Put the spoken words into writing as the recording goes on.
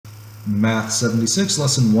Math 76,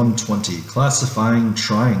 Lesson 120, Classifying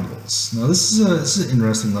Triangles. Now this is an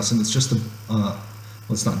interesting lesson. It's just well,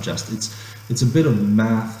 it's not just, it's a bit of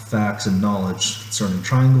math, facts, and knowledge concerning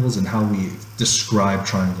triangles and how we describe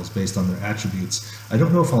triangles based on their attributes. I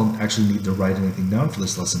don't know if I'll actually need to write anything down for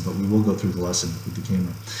this lesson, but we will go through the lesson with the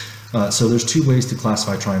camera. So there's two ways to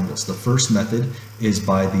classify triangles. The first method is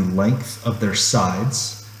by the length of their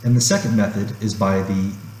sides, and the second method is by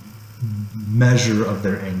the measure of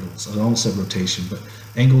their angles. I almost said rotation, but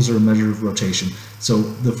angles are a measure of rotation. So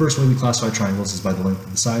the first way we classify triangles is by the length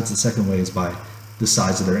of the sides. The second way is by the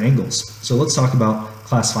size of their angles. So let's talk about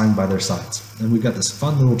classifying by their sides. And we've got this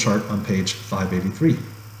fun little chart on page 583.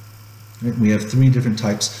 We have three different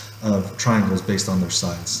types of triangles based on their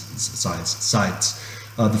sides.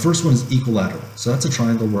 The first one is equilateral. So that's a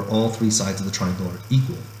triangle where all three sides of the triangle are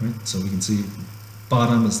equal, right? So we can see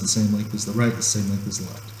bottom is the same length as the right, the same length as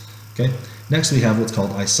the left. Okay. Next we have what's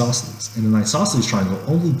called isosceles. In an isosceles triangle,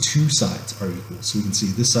 only two sides are equal. So we can see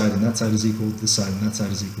this side and that side is equal, this side and that side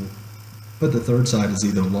is equal, but the third side is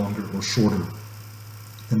either longer or shorter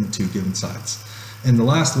than the two given sides. And the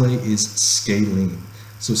last way is scalene.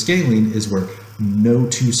 So scalene is where no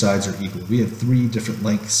two sides are equal. We have three different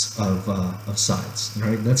lengths of sides.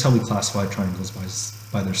 Right? That's how we classify triangles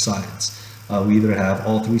by their sides. We either have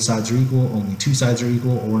all three sides are equal, only two sides are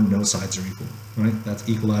equal, or no sides are equal. Right? That's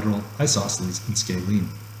equilateral, isosceles, and scalene.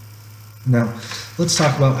 Now, let's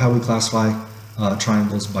talk about how we classify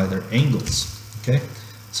triangles by their angles. Okay,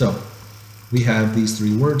 so we have these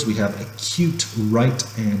three words. We have acute, right,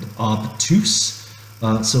 and obtuse.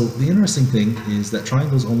 So the interesting thing is that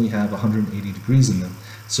triangles only have 180 degrees in them.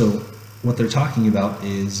 So what they're talking about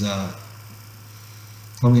is,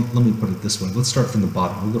 let me put it this way. Let's start from the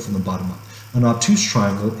bottom. We'll go from the bottom up. An obtuse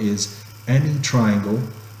triangle is any triangle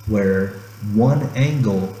where one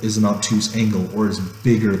angle is an obtuse angle or is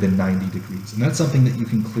bigger than 90 degrees. And that's something that you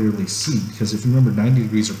can clearly see, because if you remember, 90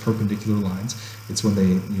 degrees are perpendicular lines. It's when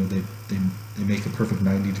they make a perfect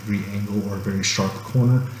 90-degree angle or a very sharp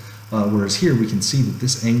corner. Whereas here we can see that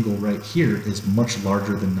this angle right here is much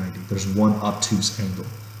larger than 90. There's one obtuse angle.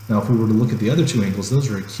 Now if we were to look at the other two angles, those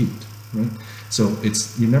are acute, right? So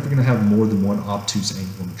you're never going to have more than one obtuse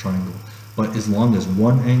angle in a triangle. But as long as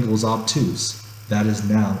one angle is obtuse, that is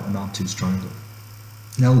now an obtuse triangle.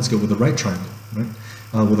 Now let's go with a right triangle, right?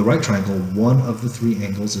 With a right triangle, one of the three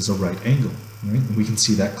angles is a right angle, right? And we can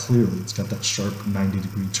see that clearly. It's got that sharp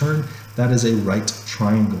 90-degree turn. That is a right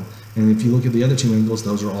triangle. And if you look at the other two angles,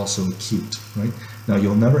 those are also acute, right? Now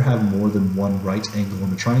you'll never have more than one right angle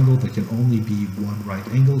in a triangle. There can only be one right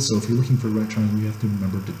angle. So if you're looking for a right triangle, you have to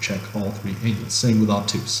remember to check all three angles. Same with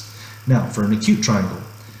obtuse. Now for an acute triangle,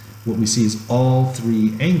 what we see is all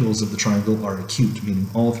three angles of the triangle are acute, meaning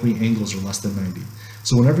all three angles are less than 90.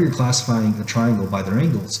 So whenever you're classifying a triangle by their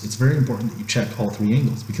angles, it's very important that you check all three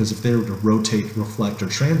angles, because if they were to rotate, reflect, or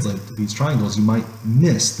translate these triangles, you might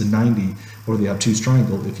miss the 90 or the obtuse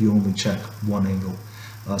triangle if you only check one angle.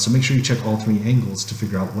 So make sure you check all three angles to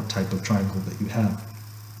figure out what type of triangle that you have.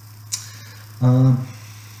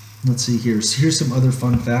 Let's see here. So here's some other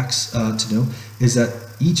fun facts to know, is that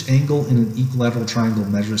each angle in an equilateral triangle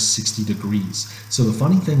measures 60 degrees. So the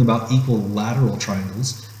funny thing about equilateral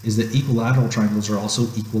triangles is that equilateral triangles are also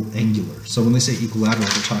equal angular. So when they say equilateral,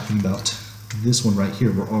 they're talking about this one right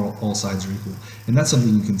here, where all sides are equal. And that's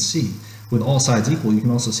something you can see. With all sides equal, you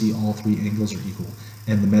can also see all three angles are equal.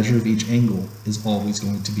 And the measure of each angle is always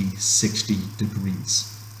going to be 60 degrees.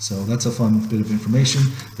 So that's a fun bit of information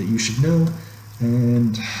that you should know.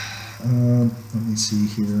 And let me see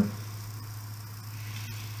here.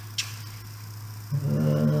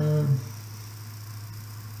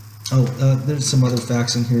 There's some other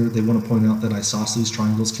facts in here. They want to point out that isosceles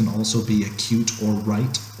triangles can also be acute or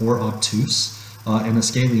right or obtuse, and a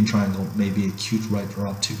scalene triangle may be acute, right, or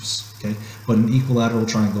obtuse. Okay, but an equilateral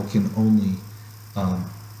triangle can only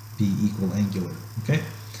be equal angular. Okay,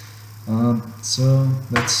 so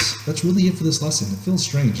that's really it for this lesson. It feels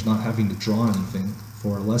strange not having to draw anything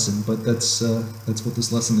for a lesson, but that's what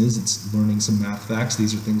this lesson is. It's learning some math facts.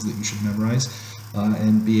 These are things that you should memorize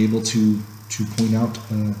and be able to point out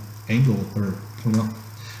angle, or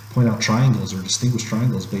point out triangles or distinguish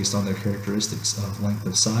triangles based on their characteristics of length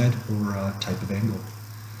of side or type of angle.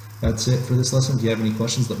 That's it for this lesson. If you have any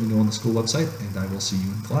questions, let me know on the school website, and I will see you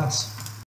in class.